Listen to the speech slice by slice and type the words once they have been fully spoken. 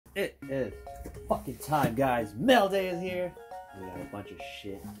It is fucking time, guys. Mail day is here. We got a bunch of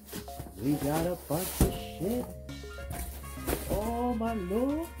shit. We got a bunch of shit. Oh my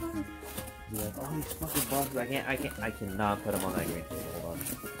lord. We have all these fucking boxes. I cannot put them on that green table. Hold on.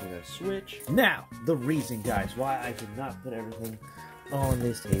 We're gonna switch. Now, the reason, guys, why I cannot put everything on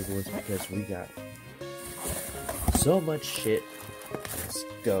this table is because we got so much shit. Let's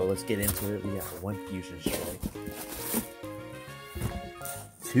go. Let's get into it. We got 1 fusion strike.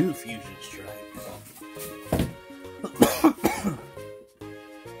 2 fusion strikes.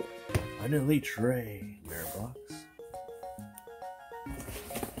 An elite tray. Mirror box.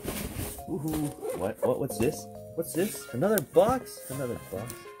 Ooh. What's this? What's this? Another box? Another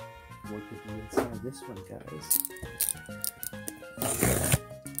box. What could be inside this one, guys?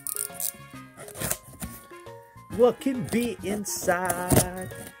 What can be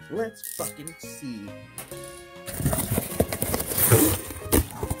inside? Let's fucking see.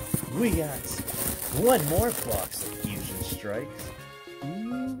 We got 1 more box of fusion strikes.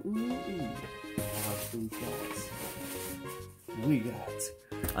 We got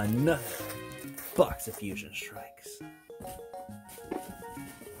another box of fusion strikes.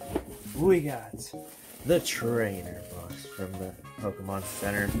 We got the trainer box from the Pokemon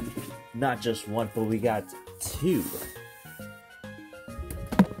Center. Not just 1, but we got 2.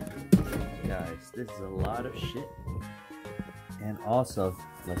 Guys, this is a lot of shit. And also,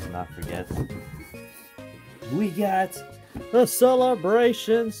 let's not forget, we got the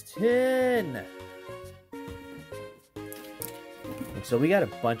Celebrations tin. So we got a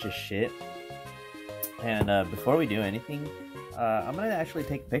bunch of shit. And before we do anything, I'm gonna actually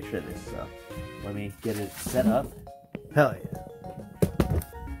take a picture of this. So let me get it set up. Hell yeah.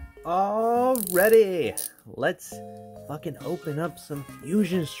 Alrighty, let's fucking open up some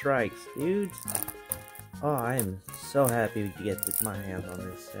fusion strikes, dudes. Oh, I am so happy to get my hands on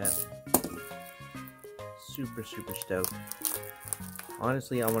this set. Super stoked.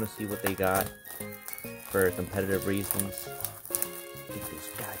 Honestly, I want to see what they got for competitive reasons. Get this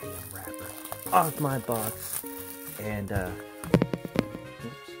goddamn wrapper off my box. And, oops.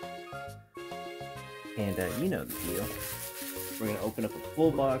 And, you know the deal. We're gonna open up a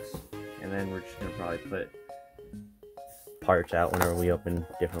full box, and then we're just gonna probably put parts out whenever we open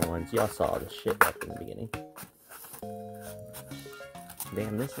different ones. Y'all saw this shit back in the beginning.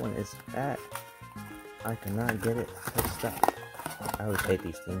 Damn, this one is fat. I cannot get it fixed up. I always hate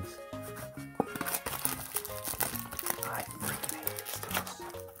these things. I freaking hate these things.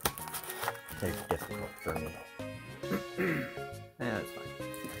 They're difficult for me. That's fine.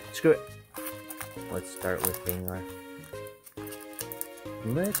 Screw it. Let's start with Gengar.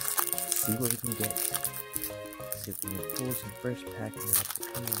 Let's see what we can get. See if we can pull some first pack.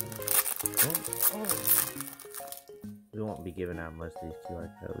 Come on. Oh. We won't be giving out most of these QR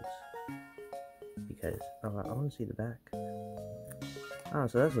codes. Because, I want to see the back. Oh,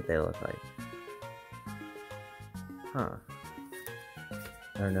 so that's what they look like. Huh.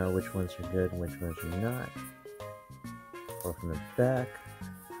 I don't know which ones are good and which ones are not. Or from the back.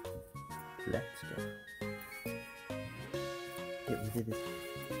 Let's go. Get rid of this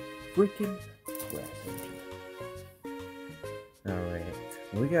freaking glass engine. Alright.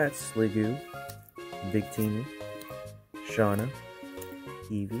 We got Sliggoo, Victini, Shauna,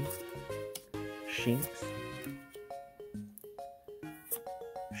 Eevee, Shinx,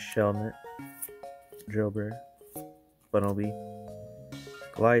 Shelmet, Drillbur, Bunnelby,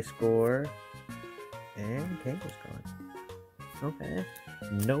 Gliscor, and Kangaskhan. Okay.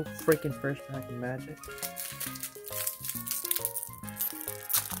 No freaking first pack of magic.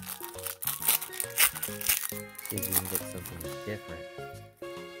 See if we can get something different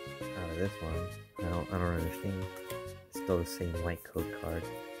out of this one. I don't understand. It's still the same white code card.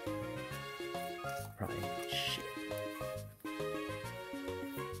 Probably shit.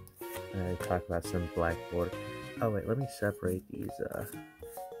 Talk about some black border. Oh wait, let me separate these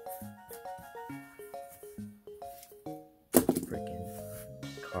freaking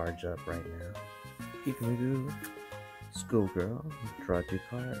cards up right now. Pikachu, Schoolgirl, draw 2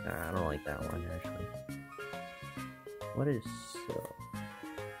 cards. Nah, I don't like that one actually. What is so?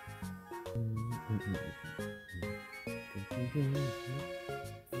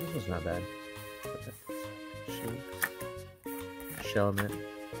 This was not bad. Shelmet,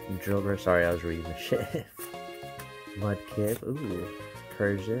 Drillbur. Sorry, I was reading the shit. Mudkip. Ooh,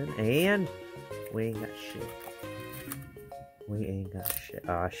 Persian, and we ain't got shit. We ain't got shit.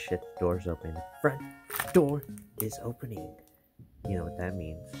 Ah, shit. Door's open. The front door is opening. You know what that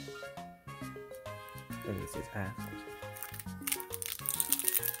means? That means it's assholes.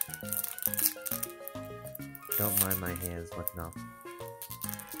 Don't mind my hands looking off.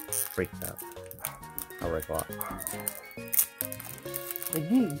 freaked out. I'll wreck a lot.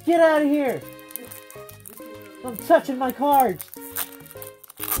 Get out of here! I'm touching my cards!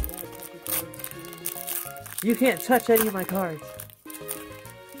 You can't touch any of my cards.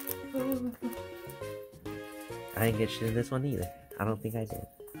 I didn't get shit in this one either. I don't think I did.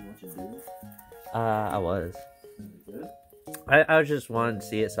 I was. I was just wanting to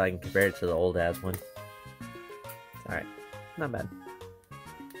see it so I can compare it to the old ass one. Alright. Not bad.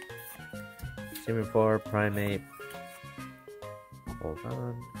 Simon 4, Primate. Hold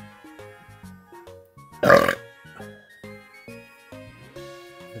on. Look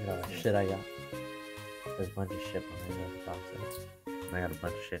at all the shit I got. There's a bunch of shit behind the boxes. I got a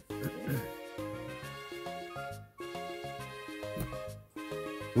bunch of shit.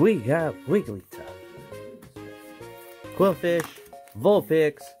 We got Wigglytuff, Quillfish,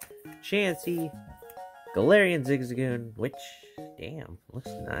 Vulpix, Chansey, Galarian Zigzagoon, which, damn, looks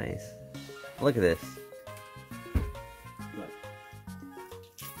nice. Look at this. What?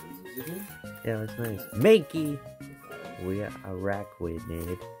 Zigzagoon? Yeah, looks nice. Mankey, we got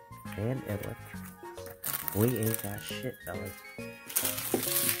Araquanid, and Electro. We ain't got shit, fellas.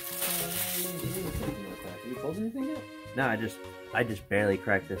 You pulled anything yet? No, I just barely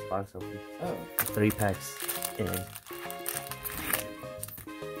cracked this box open. Oh. 3 packs in.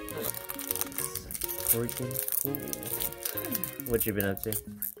 Freaking cool. What you been up to?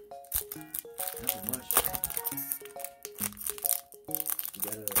 Nothing much. You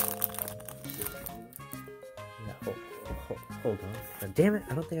gotta... Hold on. Damn it,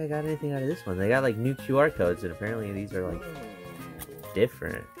 I don't think I got anything out of this one. They got like new QR codes and apparently these are like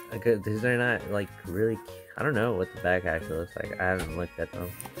different. Like, these are not like really... I don't know what the back actually looks like. I haven't looked at them.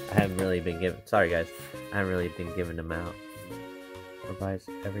 I haven't really been given... Sorry guys. I haven't really been giving them out. Provides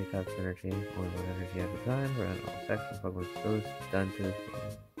every cup's energy. Only one energy at a time. Run all effects and Pokemon's boost done to...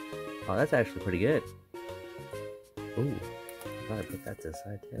 Oh, that's actually pretty good. Ooh. I gotta put that to the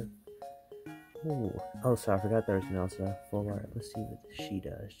side too. Ooh. Oh, so I forgot there was an Elsa. Full art. Let's see what she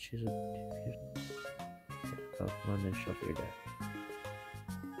does. Choose a... Pokemon and shuffle your deck.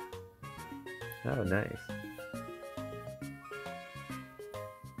 Oh, nice.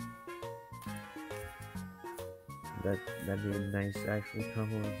 That'd be a nice actually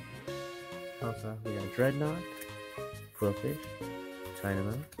combo. Also, we got Dreadnought, Quillfish,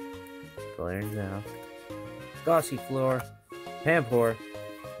 Dynamo, Galarian Mouth, Gossifleur, Pampor.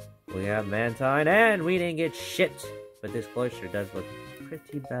 We got Mantine, and we didn't get shit. But this cloister does look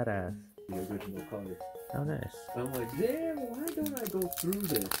pretty badass. The original color. Oh, nice. I'm like, damn, why don't I go through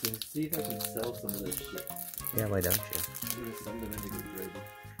this and see if I can sell some of this shit? Yeah, why don't you? I'm gonna send them into Good Gravy.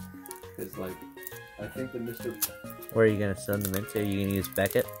 Because, like, I think the Mr. Where are you gonna send them into? You can use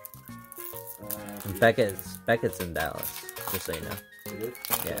Beckett. Beckett's in Dallas. Just so you know. It is?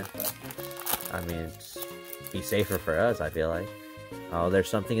 Yeah. I mean, it's be safer for us. I feel like. Oh, there's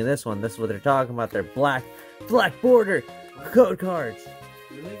something in this one. This is what they're talking about. They're black border code cards.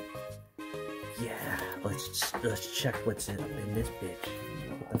 Really? Yeah. Let's check what's in this bitch.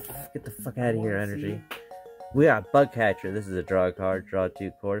 Get the fuck out of here, energy. We got Bugcatcher. This is a draw card. Draw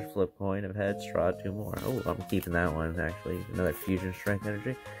 2 cards. Flip coin of heads. Draw 2 more. Oh, I'm keeping that one, actually. Another Fusion Strength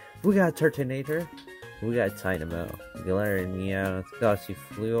energy. We got Turtonator. We got Dynamo. Galarian Meowth.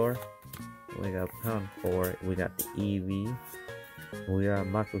 Gossifleur. We got Pampor. We got the Eevee. We got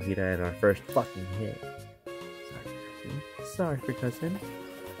Makuhita in our first fucking hit. Sorry for cussing.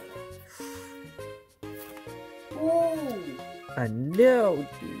 Oh! I know,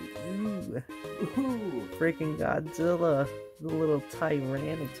 dude. Ooh, freaking Godzilla. The little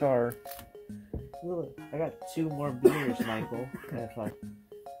Tyranitar. Look, I got 2 more beers, Michael. That's like...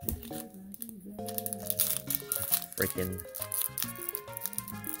 Freaking...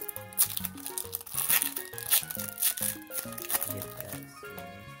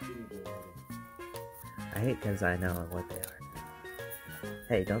 I hate because I know what they are.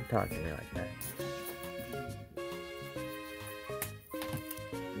 Hey, don't talk to me like that.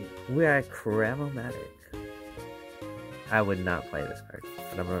 We are Cramomatic. I would not play this card,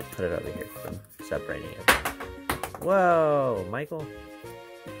 but I'm gonna put it over here because I'm separating it. Whoa, Michael.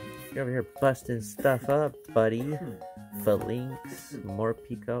 You're over here busting stuff up, buddy. Phalanx,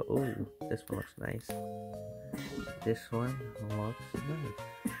 Morpeko. Ooh, this one looks nice. This one looks nice.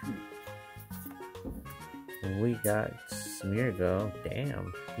 We got Smeargle.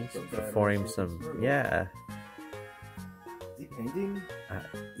 Damn, he's performing some. Yeah. Is he painting?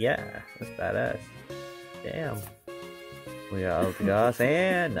 Yeah, that's badass. Damn. We got Eldegoss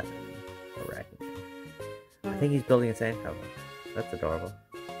and Arachne. I think he's building a sandcastle. That's adorable.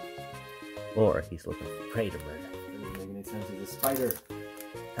 Or he's looking for prey to murder. That doesn't make any sense. He's a spider.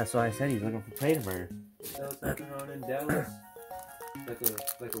 That's why I said he's looking for prey to murder. That was happening on in Dallas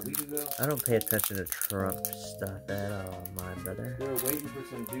like a week ago. I don't pay attention to Trump stuff at all, my brother. They were waiting for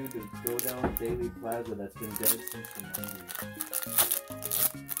some dude to go down Daily Plaza that's been dead since the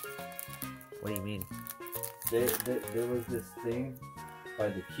 90s. What do you mean? There was this thing by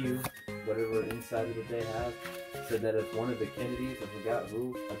the Q, whatever insider that they have, said that if one of the Kennedys, I forgot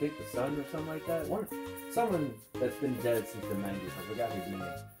who, I think the son or something like that, someone that's been dead since the 90s, I forgot his name.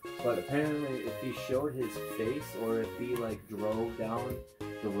 But apparently if he showed his face or if he like drove down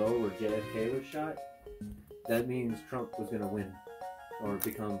the road where JFK was shot, that means Trump was gonna win or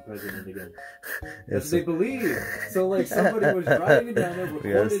become president again. That's what they believe. So like somebody was driving down there,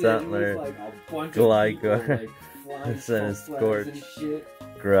 recorded it, and it was like a bunch of people like flying flags and shit.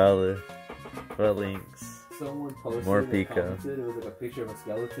 Growler. Links. Someone posted More and Pico. commented, it was like a picture of a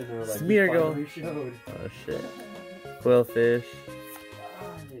skeleton and like Smeargle. he finally showed. Oh shit. Quillfish.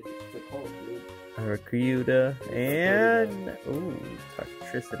 It's a cult, dude. Recruta. And ooh,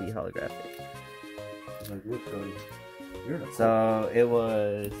 Toxtricity holographic. Like, look, Cody. You're in a cult. So it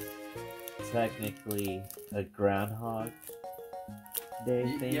was technically a Groundhog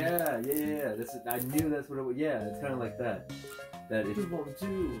Day thing. Yeah. This is, I knew that's what it was. Yeah, it's kind of like that. That it's one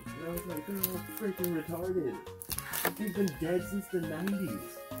too. And I was like, oh, freaking retarded. He's been dead since the 90s.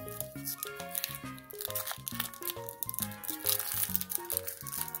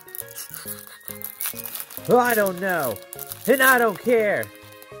 Well, I don't know. And I don't care.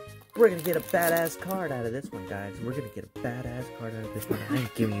 We're gonna get a badass card out of this one, guys. We're gonna get a badass card out of this one. I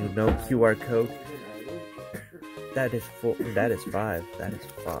ain't giving you no QR code. That is 4. That is 5. That is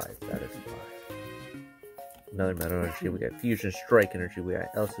 5. That is 5. Another metal energy. We got Fusion Strike energy. We got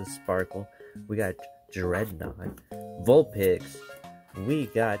Elsa Sparkle. We got Dreadnought. Vulpix. We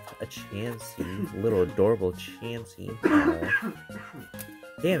got a Chansey. Little adorable Chansey.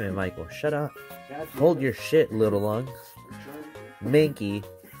 Damn it, Michael. Shut up. Hold your shit, little lungs. Minky.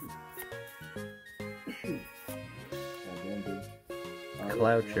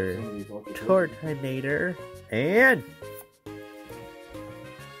 Cloucher. Tortinator. And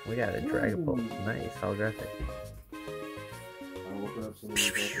we got a Dragapult. Nice, holographic.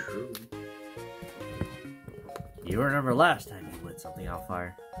 You remember last time you lit something on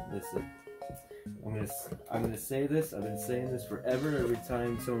fire. Listen, I'm gonna say this. I've been saying this forever. Every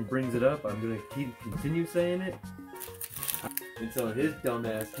time someone brings it up, I'm gonna continue saying it until his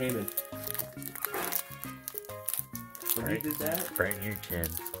dumbass came in. When he did that, Burn your chin.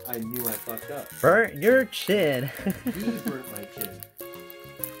 I knew I fucked up. Burn your chin. He burnt my chin.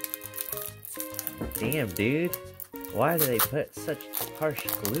 Damn, dude. Why do they put such harsh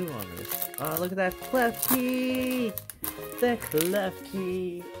glue on this? Oh, look at that Klefki! The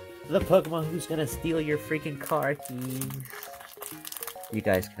Klefki! The Pokemon who's gonna steal your freaking car keys. You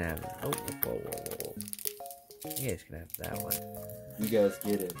guys can have it. Oh, whoa. You guys can have that one. You guys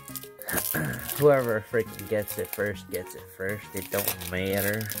get it. Whoever freaking gets it first. It don't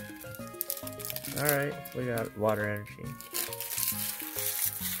matter. Alright, we got water energy.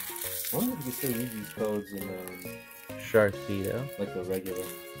 I wonder if you can still use these codes in Sharpedo. like the regular.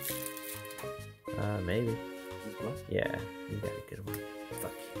 Maybe. Is this what? Yeah, you got a good one.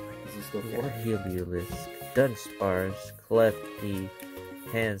 Fuck you. Is this still We four? got Heliolisk, Dunsparce, Klefki,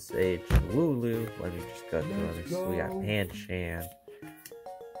 Pansage, Wooloo. Let me just go through this. We got Pancham,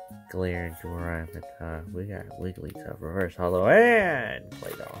 Galarian, Durantata. We got Wigglytuff, Reverse Hollow, and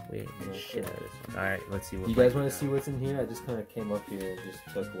Playdoll. We ain't getting shit out of this one. Alright, let's see what. You guys want to see what's in here? I just kind of came up here and just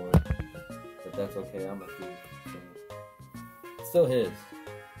took one. But that's okay, I'm a thief. So. It's still his.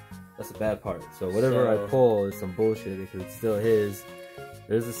 That's the bad part. So whatever I pull is some bullshit because it's still his.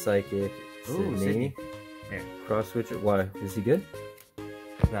 There's a Psychic. Ooh, Sydney. Here. Cross switcher. Why? Is he good?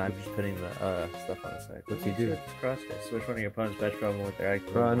 No, I'm just putting the stuff on the side. What's he do? Crossfit. Switch one of your opponent's best problem with their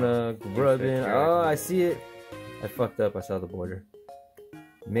icon. Prana, Grubbin. Oh, I see it. I fucked up. I saw the border.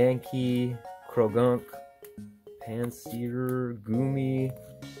 Mankey, Krogunk, Panseer, Goomy,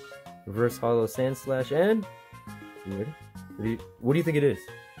 Reverse Hollow Sandslash, and you ready? What do you think it is?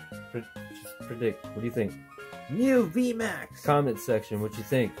 Just predict. What do you think? Mew VMAX! Comment section. What you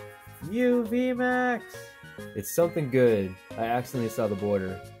think? Mew VMAX! It's something good. I accidentally saw the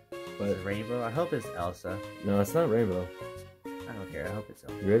border, but Is it Rainbow? I hope it's Elsa. no, it's not rainbow. I don't care. I hope it's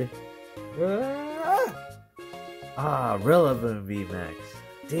Elsa. You ready? Ah, Rillaboom VMAX.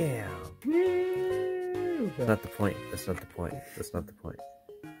 Damn. That's not the point. That's not the point. That's not the point.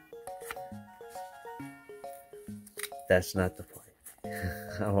 That's not the point.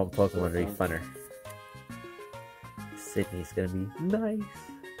 I want Pokemon to be funner. Sydney's gonna be nice.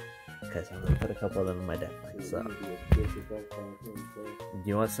 because I'm gonna put a couple of them in my deck. So, do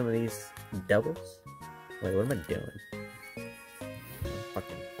you want some of these doubles? Wait, what am I doing? I'm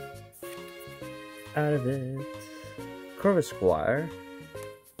fucking out of it. Corvisquire.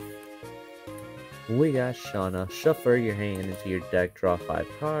 We got Shauna. Shuffle your hand into your deck, draw 5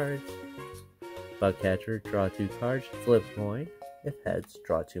 cards. Bugcatcher, draw 2 cards. Flip coin. If heads,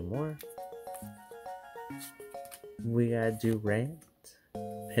 draw 2 more. We got Durant.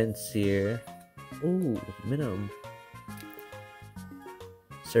 Pensier. Ooh, minimum.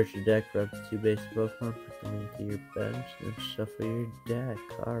 Search your deck for up to 2 basic Pokemon, put them into your bench, then shuffle your deck.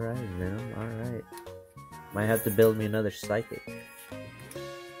 Alright, minimum, alright. Might have to build me another Psychic.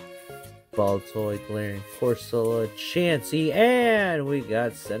 Baltoy, Glaring, Corsola, Chansey, and we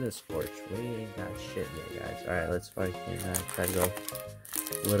got Centiskorch. We ain't got shit yet, guys. Alright, let's fucking try to go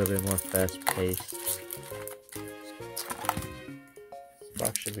a little bit more fast paced.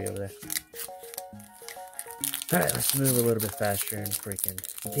 Box should be over there. Alright, let's move a little bit faster and freaking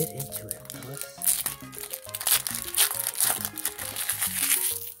get into it, fellas.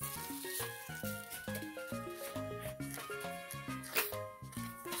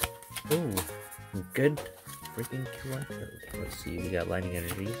 Ooh, good freaking QR code. Let's see, we got Lightning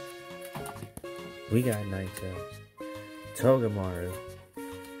Energy. We got Ninetales. Togamaru.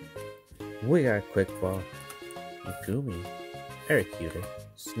 We got Quick Ball. Yukumi. Arrokuda.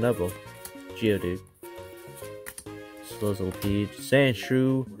 Snubble. Geodude. Slizzlepede.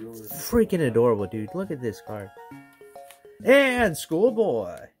 Sandshrew. Freaking adorable, dude. Look at this card. And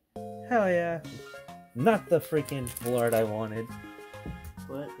Schoolboy. Hell yeah. Not the freaking Lord I wanted.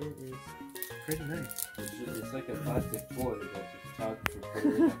 But it is pretty nice. It's like a plastic toy that the photographer put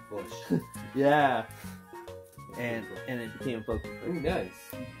in that bush. Yeah. And it became a Pokemon. Ooh,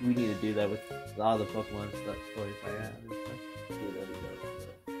 nice. We need to do that with all the Pokemon stuff toys I have and stuff. Yeah, that'd be dope.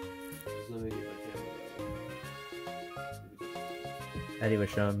 Just let me get my camera. Eddie was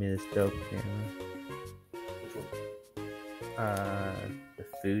showing me this dope camera. Which one? The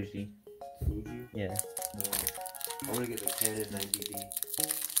Fuji. Fuji? Yeah. I want to get the Canon 90D.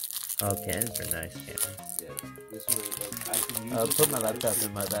 Oh, Canons are nice cameras. Yeah, this one, like, I can use Put my laptop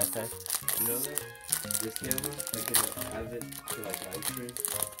in my backpack. You know that? This camera, I can have it to like live stream.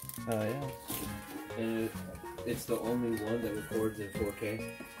 Oh, yeah. And it's the only one that records in 4K.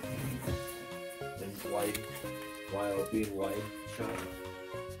 And wide, while being wide shot.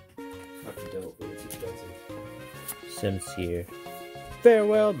 Fucking dope, but it's expensive. Sincere.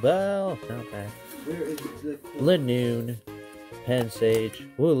 Farewell Bell. Not bad. Where is the Linoon. Pansage.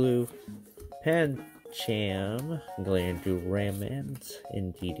 Wooloo. Pancham. Glaring Duramant.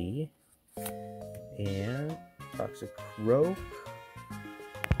 NTD. And Toxic Croak.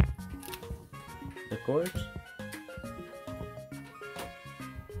 The course.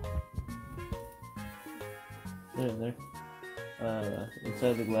 They're in there.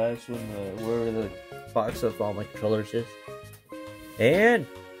 Inside the glass when where the box of all my controllers is. And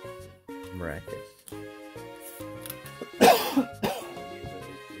Maracas.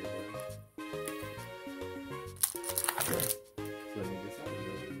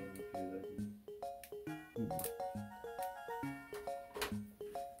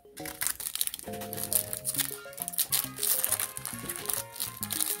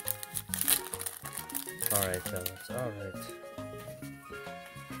 Alright, fellas, alright.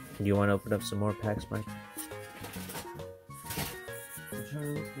 Do you want to open up some more packs, Mike?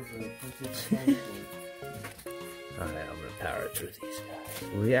 Alright, I'm gonna power through these guys.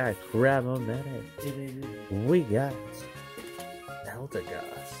 We got Crabomatic. We got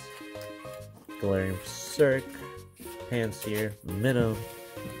Eldegoss. Galarian Berserk. Pansear. Minnow.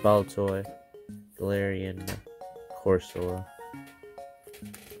 Baltoy. Galarian Corsola.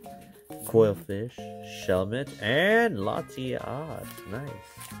 Coilfish, Shelmet, and Latias. Nice.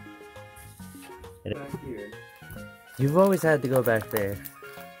 back here? You've always had to go back there.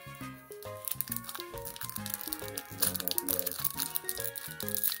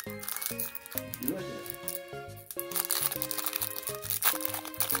 You like it?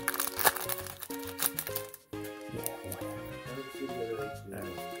 Yeah, whatever. I don't see the other two.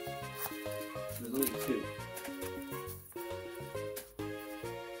 There's only two.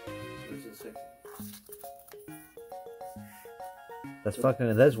 Where's the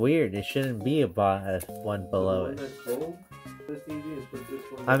second? That's weird. It shouldn't be one below The one it. that's gold? The TV and put this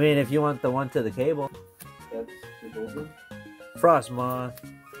one. I mean, if you want the one to the cable. That's the gold one? Frostmoth,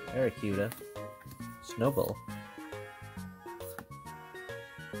 Arrokuda, Snowball.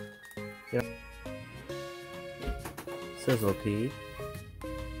 Sizzlepede,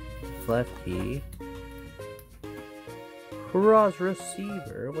 Flefkey, Cross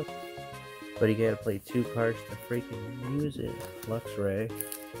Receiver, what the But you gotta play 2 cards to freaking use it. Luxray.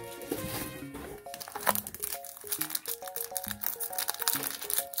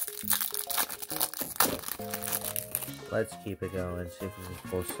 Let's keep it going, see if we can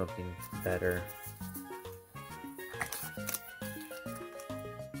pull something better.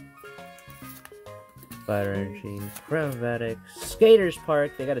 Fire Energy, Chromatic, Skaters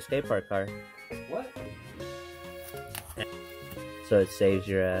Park. They got a skate park car. What? So it saves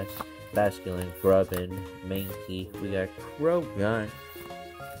your ass. Basculin, Grubbin, Mankey. We got Crogun,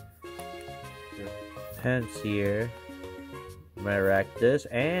 Panseer, Maractus,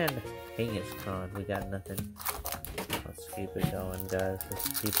 and Kangaskhan. We got nothing. Let's keep it going, guys.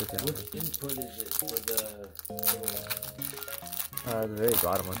 Let's keep it going. Which input is it for the... The very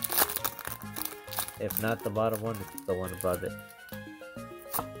bottom one. If not the bottom one, it's the one above it.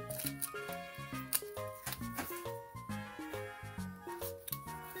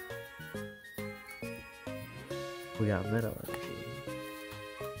 We got Metal Energy,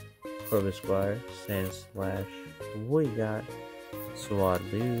 Corvisquire, Sandslash. We got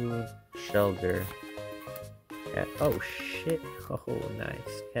Swadloon, Shelter. Oh shit! Oh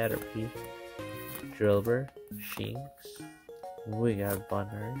nice, Caterpie, Drillbur, Shinx. We got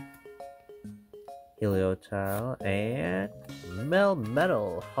Bunner, Heliotile, and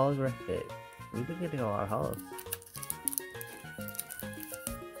Melmetal Holographic. We've been getting a lot of holos.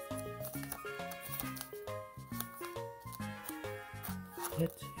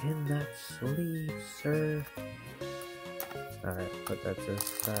 Get in that sleeve, sir. Alright, put that to the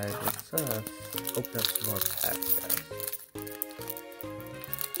side. Let's open up some more packs, guys.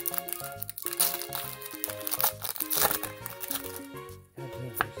 God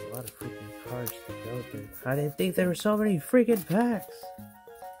damn, there's a lot of freaking cards to go through. I didn't think there were so many freaking packs.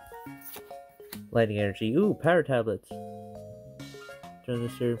 Lightning Energy. Ooh, Power Tablets. Turn the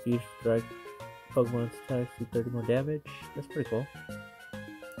Serum Fuse strike Pokemon's attacks do 30 more damage. That's pretty cool.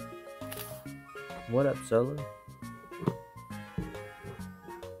 What up, Solo?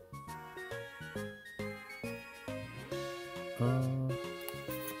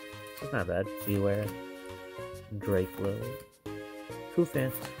 It's not bad. Beware. Drake-Low.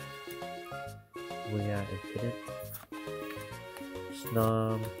 Koofant. We got Impidimp.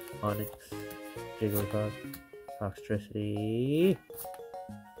 Snom. Onyx. Jigglypuff. Toxtricity.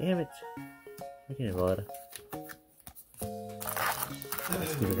 Damn it. I can't evolve it.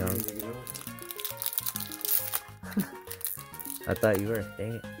 Let's keep it going. I thought you were.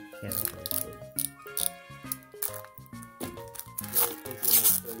 Dang it. Can't open it.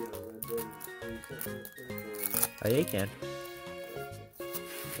 Oh yeah, you can.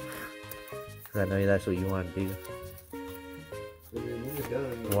 Cause I know that's what you want to do.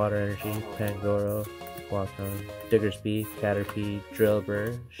 Water Energy, Pangoro, Qualcomm, Diggersby, Caterpie,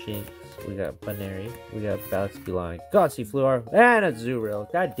 Drillbur, Shinx. We got Bunnery. We got Basculin, Gossifleur, and a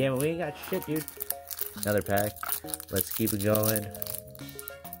Zurill. God damn it, we ain't got shit, dude. Another pack. Let's keep it going.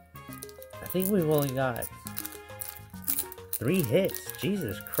 I think we've only got 3 hits.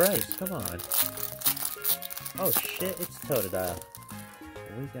 Jesus Christ, come on. Oh shit, it's Totodile.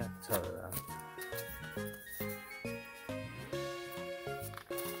 We got Totodile.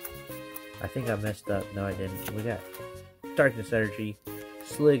 I think I messed up. No, I didn't. We got Darkness Energy,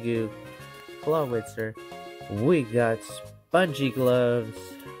 Sliggoo, Clawitzer. We got Spongy Gloves.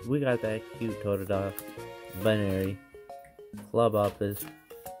 We got that cute Totodile. Bunnery, Clubopus,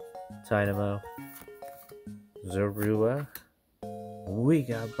 Dynamo, Zorua. We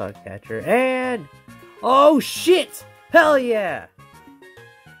got Bugcatcher, and oh shit! Hell yeah!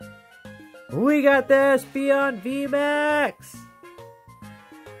 We got the Espeon VMAX!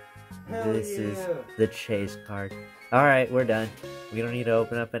 This is the chase card. Alright, we're done. We don't need to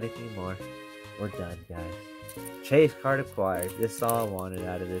open up anything more. We're done, guys. Chase card acquired. This is all I wanted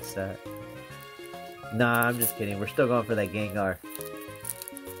out of this set. Nah, I'm just kidding. We're still going for that Gengar.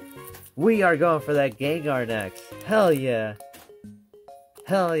 We are going for that Gengar next. Hell yeah.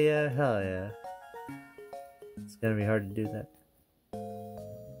 Hell yeah, hell yeah. It's gonna be hard to do that.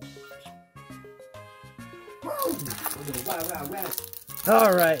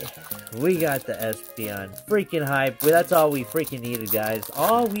 Alright, we got the Espeon. Freaking hype. That's all we freaking needed, guys.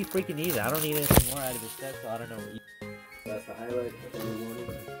 All we freaking needed. I don't need anything more out of this set, so I don't know what you... That's the highlight. That's all we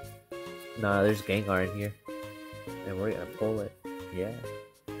wanted. Nah, there's Gengar in here. And we're gonna pull it. Yeah.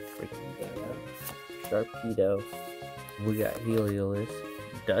 Freaking Gengar. Sharpedo. We got Heliolisk.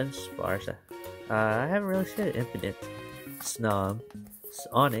 Dunsparce. I haven't really said Impidimp. Snom.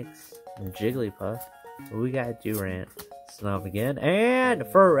 Onyx. Jigglypuff. We got Durant. Snom again. And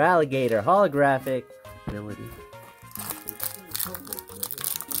for Alligator. Holographic ability.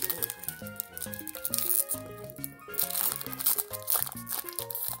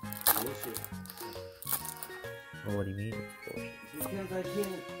 bullshit. Well, what do you mean it's bullshit? Because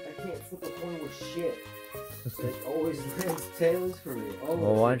I can't flip a coin with shit. It always lands tails for me. Always.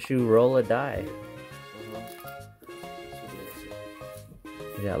 Well, why don't you roll a die?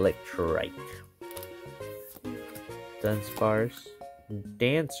 We got Electrike, Dunsparce,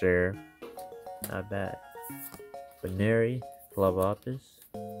 Dancer, not bad. Baneri, Clavopus,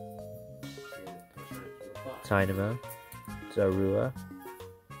 Tynamo, Zarua,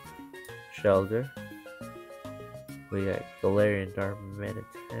 Shelder. We got Galarian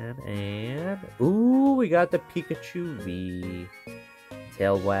Darmanitan, and ooh, we got the Pikachu V,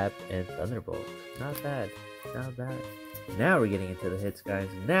 Tailwhap, and Thunderbolt. Not bad, not bad. Now we're getting into the hits, guys.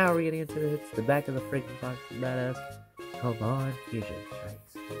 Now we're getting into the hits. The back of the freaking box is badass. Come on, Fusion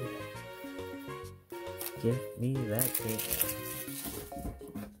Strikes. Give me that cake.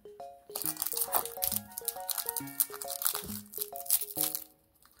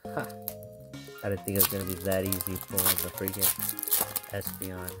 Ha! I didn't think it was gonna be that easy pulling the freaking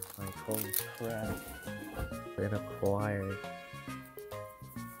Espeon. Like, holy crap. Then acquired.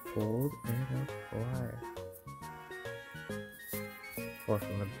 Pulled and acquired. 4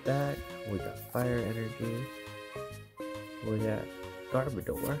 from the back. We got Fire Energy. We got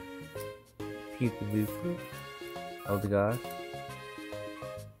Garbodor. Pukaboo. Eldegoss.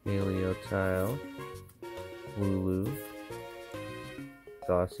 Heliotile. Wooloo.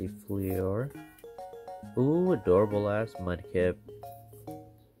 Gossifleur. Ooh, adorable ass Mudkip.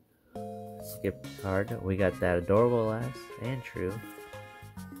 Skip card. We got that adorable ass and true.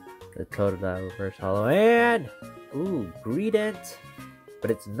 The Totodile Reverse Hollow. And ooh, Greedent. But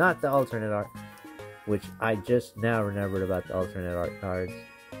it's not the alternate art, which I just now remembered about the alternate art cards.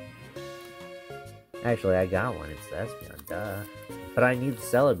 Actually, I got one. It's the Espeon, duh. But I need the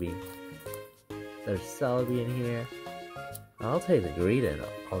Celebi. There's Celebi in here. I'll take the Greedent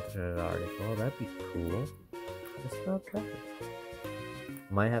alternate art as well. That'd be cool. It's not bad.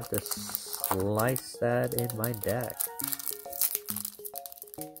 Might have to slice that in my deck.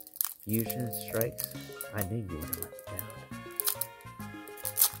 Fusion Strikes. I knew you would have let me down.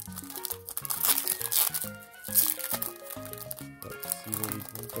 Let's see what we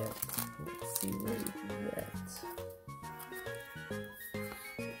can get. Let's see what we can get.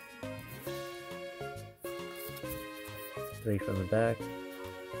 Three from the back.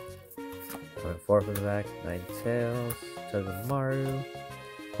 4 from the back. Ninetales. Togamaru.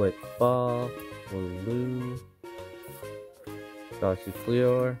 Quick Ball. Wooloo.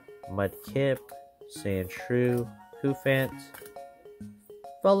 Gossifleur. Mudkip. Sandshrew. Hoofant.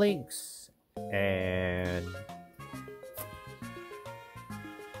 Phalanx. And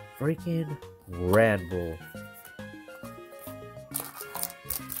freaking Ranbull.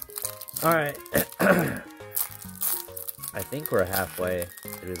 Alright. I think we're halfway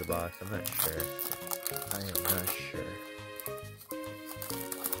through the box. I'm not sure. I am not sure.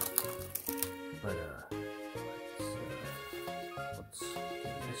 But, let's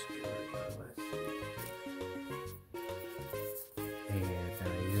get this card with. And,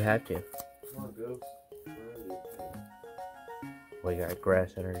 you have to. Come on, Ghost. Where are you? We got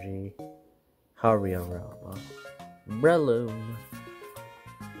Grass Energy. Harvey Breloom.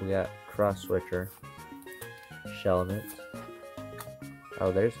 We got Cross Switcher. Shelmet.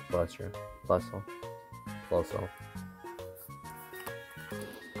 Oh, there's Plusle.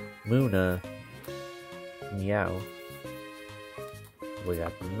 Muna. Meow. We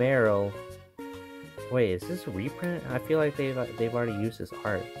got Meryl. Wait, is this a reprint? I feel like they've already used this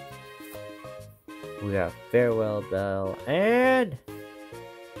art. We got Farewell Bell and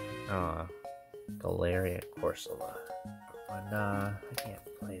Galarian Corsola. Oh, nah, I can't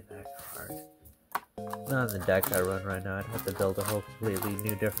play that card. Not in the deck I run right now. I'd have to build a whole completely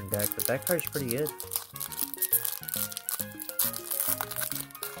new different deck, but that card's pretty good.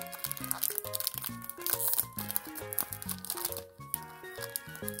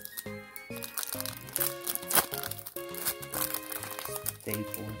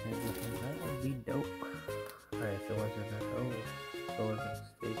 Staple and everything. That would be dope. Alright, if it wasn't that. Oh, if it wasn't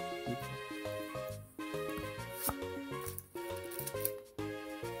stage people.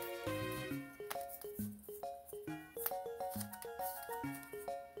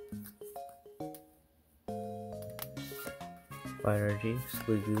 Fire Energy,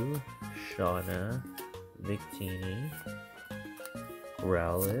 Sliggoo, Shauna, Victini,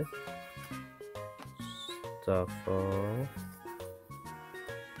 Growlithe, Stuffle,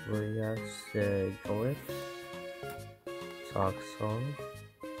 we got Sigilyph, Toxel,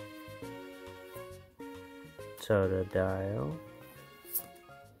 Totodile,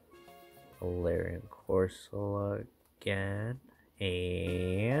 Galarian Corsola again,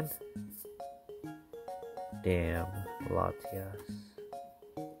 and Damn, Latias.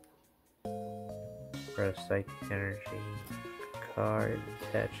 Press psychic energy card,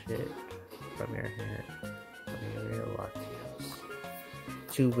 detach it from your hand. Area Latias.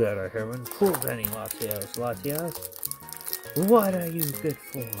 Too bad I haven't pulled any Latias. Latias, what are you good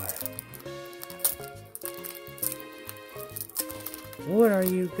for? What are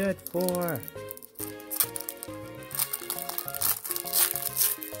you good for?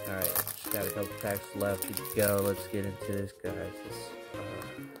 Alright, just got a couple packs left to go. Let's get into this, guys.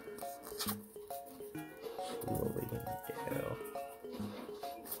 See what we can do.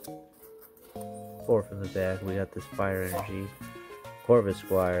 4 from the back. We got this Fire Energy,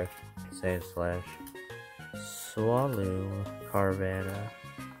 Corvisquire, Sandslash, Swallow, Carvanha,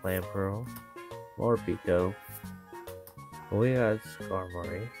 Clamperl, Morpeko. We got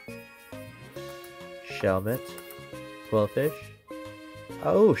Skarmory, Shelmet, Quillfish.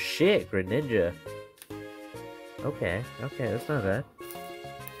 Oh shit, Greninja. Okay, that's not bad.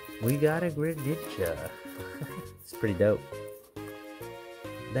 We got a Greninja. It's pretty dope.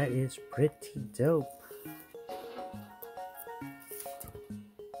 That is pretty dope.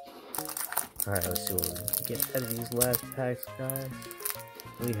 Alright, let's see what we can get out of these last packs, guys.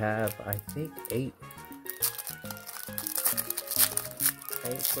 We have, I think, 8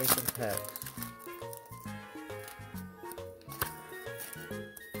 freaking packs.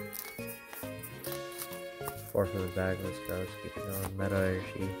 Four from the back, let's go, let's keep it going. Metal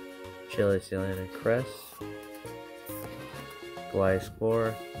Energy, Chili-Cilian and Cress,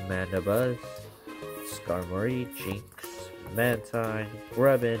 Gliscor, Mandibuzz, Skarmory, Jinx, Mantine,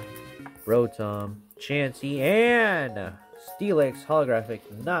 Grubbin, Rotom, Chansey, and Steelix holographic,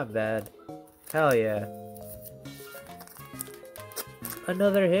 not bad. Hell yeah.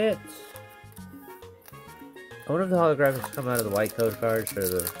 Another hit. I wonder if the holographics come out of the white code cards or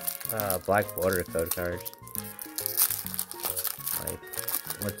the black border code cards. Like,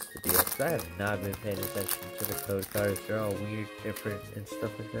 what's the deal? 'Cause I have not been paying attention to the code cards. They're all weird, different, and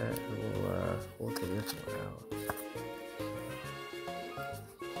stuff like that. We'll work this one out.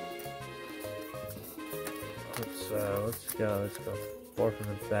 Let's go. 4 from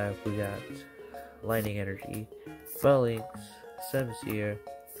the back. We got Lightning Energy, Bullynx, Semptier,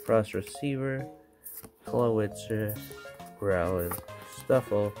 Frost Receiver, Clawitzer, Growlithe,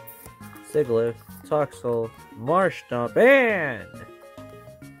 Stuffle, Sigilyph, Toxel, Marshtomp, and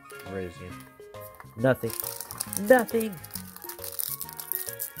Virizion. Nothing. Let's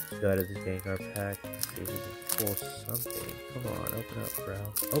go out of this Gengar pack. Let's see if we can pull something. Come on, open up, bro.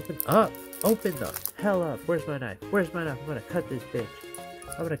 Open up! Open the hell up! Where's my knife? I'm gonna cut this bitch.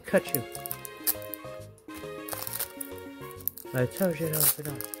 I'm gonna cut you. I told you to open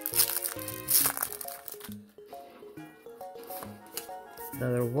up.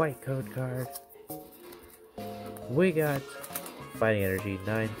 Another white code card. We got Fighting Energy,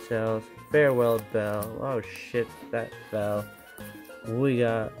 9 cells. Farewell Bell. Oh shit, that fell. We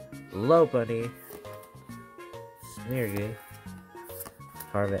got Lopunny, Smeargle,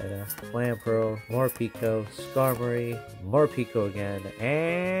 Carvanha, Clamperl, Morpeko, Skarmory, Morpeko again,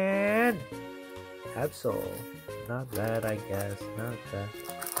 and Absol. Not bad, I guess. Not bad.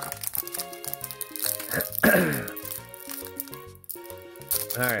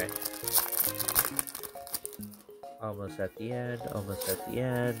 Alright. Almost at the end.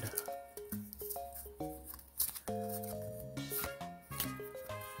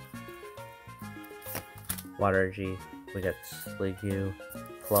 Water Energy. We got Sliggoo,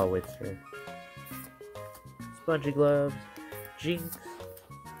 Clawitzer, Spongy Gloves, Jinx,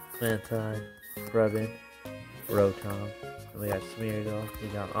 Mantine, Grubbin, Rotom. We got Smeargle. We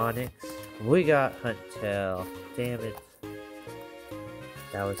got Onix. We got Huntail. Damn it.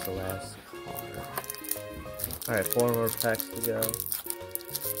 That was the last card. Alright, 4 more packs to go.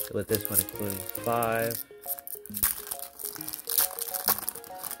 With this one including 5.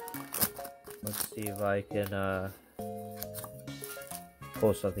 Let's see if I can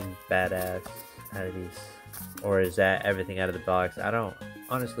pull something badass out of these. Or is that everything out of the box? I don't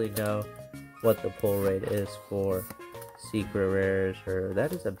honestly know what the pull rate is for secret rares. Or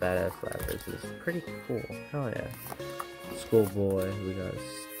that is a badass Lapras. It's pretty cool. Hell yeah. Schoolboy, we got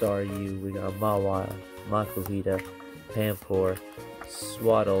Staryu, we got Mawile, Makuhita, Pampor,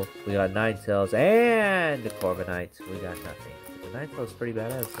 Swaddle, we got Ninetales, and the Corviknight. We got nothing. The Ninetales pretty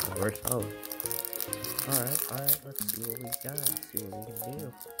badass. We're solid. Alright, let's see what we got. See what we can do.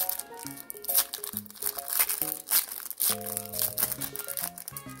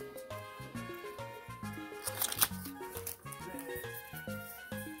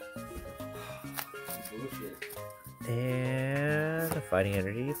 And Fighting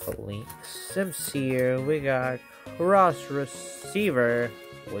Energy, Link, Sincere, we got Cross Receiver,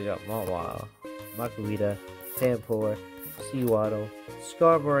 we got Mawile, Makuhita, Pampor, Seawaddle,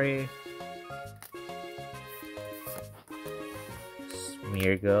 Skarmory,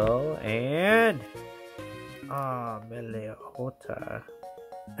 Smeargle, and Meleota.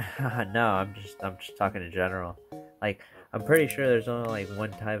 No, I'm just talking in general. Like, I'm pretty sure there's only like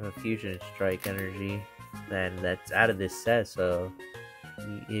one type of Fusion Strike energy then that's out of this set, so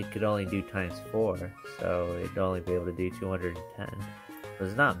it could only do ×4, so it'd only be able to do 210. So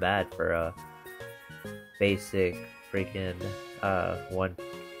it's not bad for a basic freaking one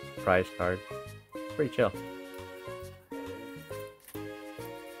prize card. Pretty chill.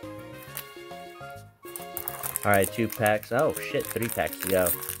 Alright, 2 packs. Oh shit, 3 packs to go.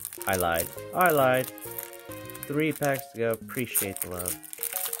 I lied. 3 packs to go. Appreciate the love.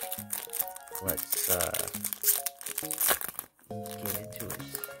 Let's get into it.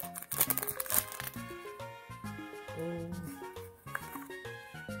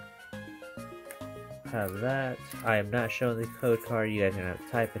 Have that. I am not showing the code card. You guys are gonna have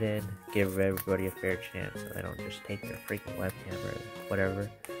to type it in. Give everybody a fair chance so they don't just take their freaking webcam or whatever.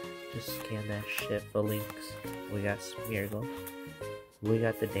 Just scan that shit for links. We got Smeargle. We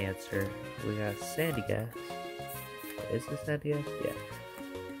got the Dancer. We got Sandygast. Is this Sandygast? Yeah.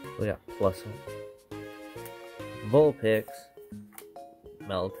 We got Plusle. Vulpix.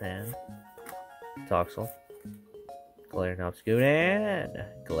 Meltan. Toxel. Galarian Obscune and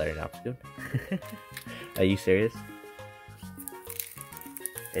Galarian Obscune. Are you serious?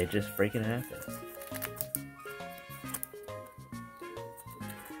 It just freaking happens.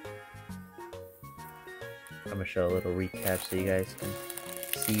 I'm gonna show a little recap so you guys can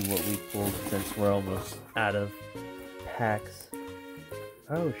see what we pulled since we're almost out of packs.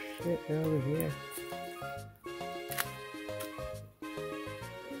 Oh shit, they're over here.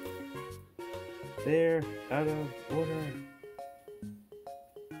 They're out of order.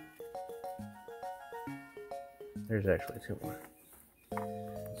 There's actually 2 more.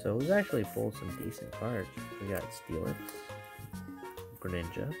 So we've actually pulled some decent cards. We got Steelix,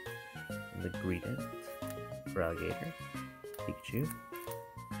 Greninja, the Greedent, Ralgator, Pikachu,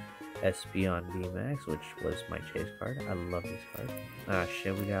 Espeon VMAX, which was my chase card. I love this card. Ah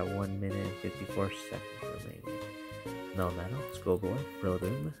shit, we got 1 minute and 54 seconds remaining. Melmetal, Skullboy,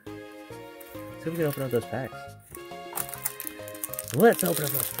 Rillaboom. So we can open up those packs. Let's open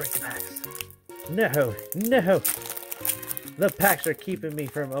up those freaking packs. No! The packs are keeping me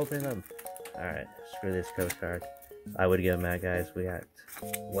from opening them. Alright, screw this coast card. I would get mad, guys. We got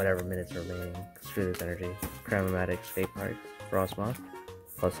whatever minutes remaining. Screw this energy. Cramomatic, Fate Parks, Frostmoth,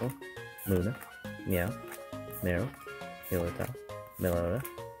 Plusle, Luna, Meow, Meryl, Melota,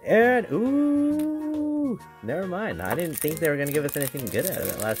 and ooh! Never mind. I didn't think they were gonna give us anything good out of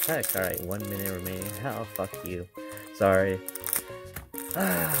that last pack. Alright, 1 minute remaining. Hell, fuck you. Sorry.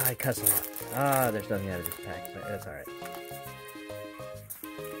 I cuss a lot. There's nothing out of this pack, but that's alright.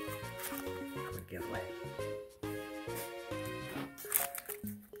 I'm gonna give away.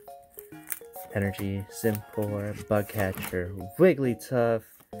 Energy, Simpor, Bugcatcher, Wigglytuff,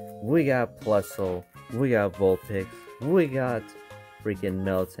 we got Plusle, we got Vulpix, we got freaking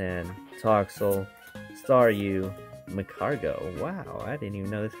Meltan, Toxel, Staryu, Magcargo. Wow, I didn't even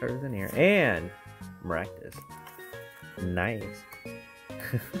know this card was in here. And Maractus. Nice.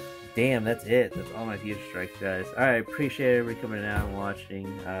 Damn, that's it. That's all my Future Strikes, guys. Alright, appreciate everybody coming out and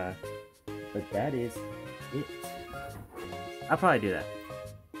watching. But that is it. I'll probably do that.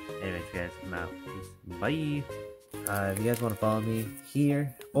 Anyways, guys, I'm out. Peace. Bye. If you guys want to follow me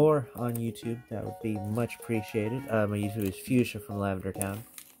here or on YouTube, that would be much appreciated. My YouTube is Fuchsia from Lavender Town.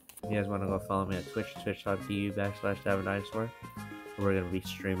 If you guys want to go follow me at Twitch, twitch.tv/DavernDinosaur. We're going to be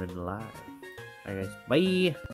streaming live. Alright, guys. Bye.